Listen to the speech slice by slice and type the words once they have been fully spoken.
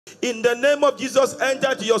In the name of Jesus,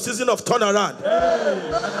 enter into your season of turnaround.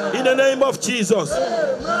 In the name of Jesus,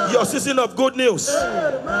 your season of good news.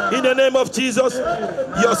 In the name of Jesus,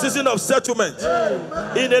 your season of settlement.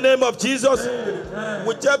 In the name of Jesus,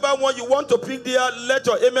 whichever one you want to pick there, let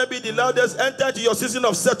your amen be the loudest. Enter into your season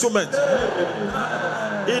of settlement.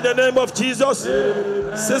 In the name of Jesus,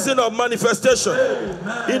 season of manifestation.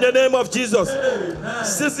 In the name of Jesus,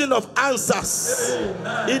 season of answers.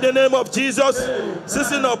 In the name of Jesus,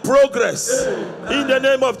 season of progress. In the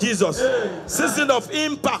name of Jesus, season of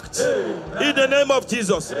impact. In the name of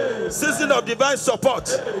Jesus, season of divine support.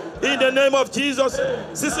 In the name of Jesus,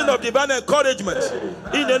 season of divine encouragement.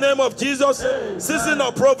 In the name of Jesus, season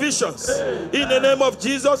of provisions. In the name of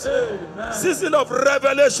Jesus, season of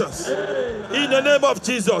revelations. In the name of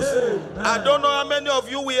Jesus. I don't know how many of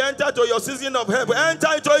you will enter to your season of heaven.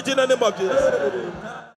 Enter into it in the name of Jesus.